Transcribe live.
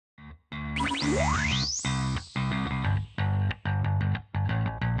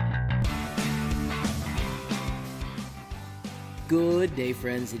Good day,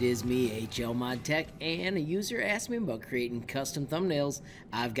 friends. It is me, HLModTech, and a user asked me about creating custom thumbnails.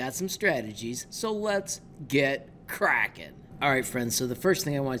 I've got some strategies, so let's get cracking. Alright friends, so the first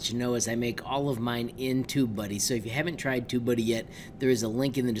thing I want you to know is I make all of mine in TubeBuddy. So if you haven't tried TubeBuddy yet, there is a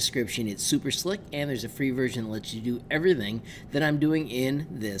link in the description. It's super slick, and there's a free version that lets you do everything that I'm doing in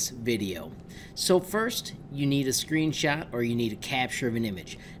this video. So first, you need a screenshot or you need a capture of an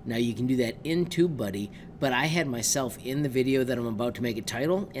image. Now you can do that in TubeBuddy, but I had myself in the video that I'm about to make a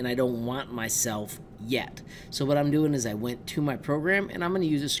title, and I don't want myself yet. So what I'm doing is I went to my program and I'm going to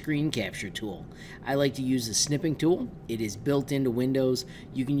use a screen capture tool. I like to use the snipping tool. It is built into Windows.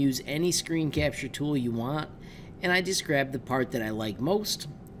 You can use any screen capture tool you want, and I just grab the part that I like most,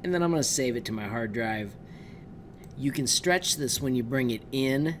 and then I'm going to save it to my hard drive. You can stretch this when you bring it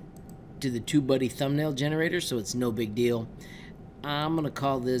in to the TubeBuddy thumbnail generator, so it's no big deal. I'm going to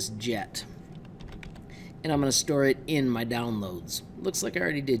call this Jet, and I'm going to store it in my downloads. Looks like I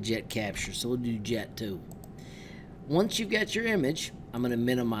already did Jet Capture, so we'll do Jet too. Once you've got your image, I'm going to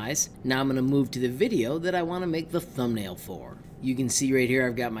minimize. Now I'm going to move to the video that I want to make the thumbnail for. You can see right here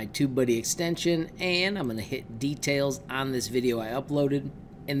I've got my TubeBuddy extension, and I'm going to hit details on this video I uploaded.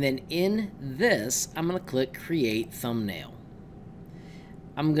 And then in this, I'm going to click Create Thumbnail.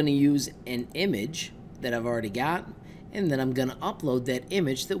 I'm going to use an image that I've already got, and then I'm going to upload that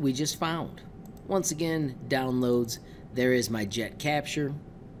image that we just found. Once again, downloads, there is my Jet Capture.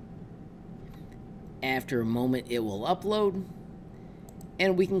 After a moment it will upload,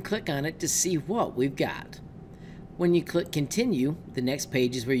 and we can click on it to see what we've got. When you click continue, the next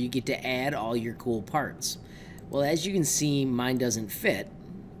page is where you get to add all your cool parts. Well, as you can see, mine doesn't fit,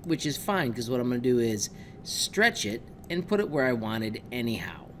 which is fine, because what I'm going to do is stretch it and put it where I wanted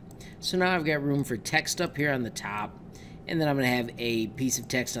anyhow. So now I've got room for text up here on the top, and then I'm going to have a piece of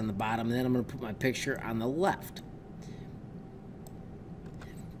text on the bottom, and then I'm going to put my picture on the left.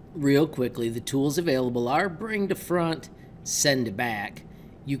 Real quickly, the tools available are bring to front, send to back.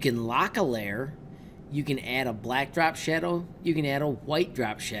 You can lock a layer, you can add a black drop shadow, you can add a white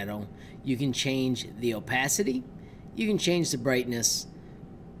drop shadow, you can change the opacity, you can change the brightness,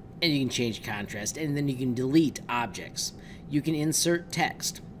 and you can change contrast, and then you can delete objects. You can insert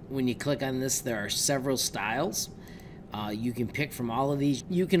text. When you click on this, there are several styles. You can pick from all of these.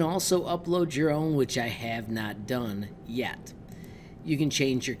 You can also upload your own, which I have not done yet. You can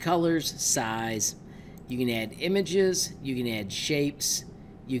change your colors, size, you can add images, you can add shapes,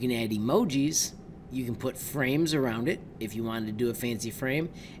 you can add emojis, you can put frames around it if you wanted to do a fancy frame,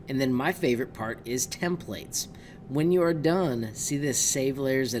 and then my favorite part is templates. When you are done, see this Save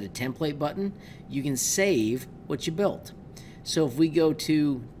Layers at a Template button? You can save what you built. So if we go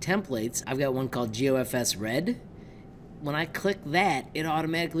to Templates, I've got one called GOFS Red. When I click that, it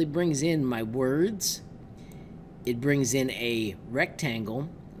automatically brings in my words. It brings in a rectangle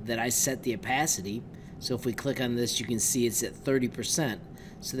that I set the opacity. So if we click on this, you can see it's at 30%.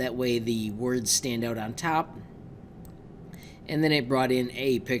 So that way the words stand out on top. And then it brought in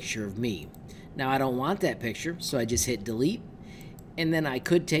a picture of me. Now I don't want that picture, so I just hit delete. And then I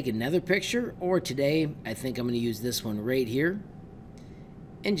could take another picture, or today I think I'm going to use this one right here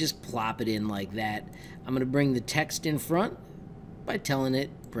and just plop it in like that. I'm going to bring the text in front by telling it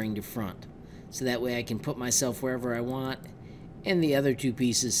bring to front. So that way I can put myself wherever I want, and the other two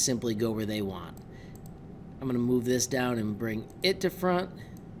pieces simply go where they want. I'm going to move this down and bring it to front,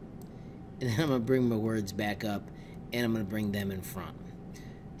 and then I'm going to bring my words back up, and I'm going to bring them in front.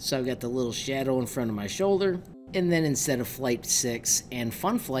 So I've got the little shadow in front of my shoulder, and then instead of Flight 6 and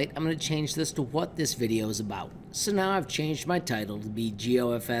Fun Flight, I'm going to change this to what this video is about. So now I've changed my title to be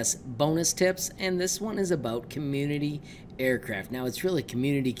GOFS Bonus Tips, and this one is about community aircraft. Now it's really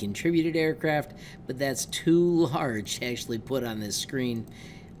community contributed aircraft, but that's too large to actually put on this screen.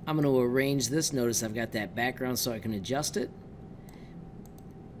 I'm going to arrange this. Notice I've got that background so I can adjust it.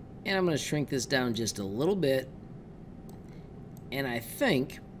 And I'm going to shrink this down just a little bit. And I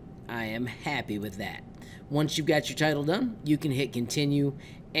think I am happy with that. Once you've got your title done, you can hit continue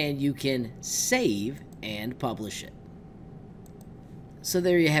and you can save and publish it. So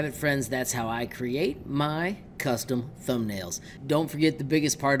there you have it, friends. That's how I create my custom thumbnails. Don't forget, the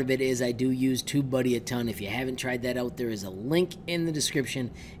biggest part of it is I do use TubeBuddy a ton. If you haven't tried that out, there is a link in the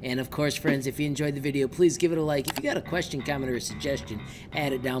description. And of course, friends, if you enjoyed the video, please give it a like. If you got a question, comment, or a suggestion,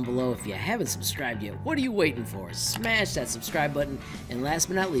 add it down below. If you haven't subscribed yet, what are you waiting for? Smash that subscribe button. And last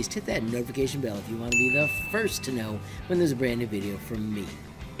but not least, hit that notification bell if you want to be the first to know when there's a brand new video from me,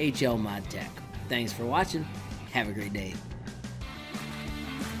 HLModTech. Thanks for watching. Have a great day.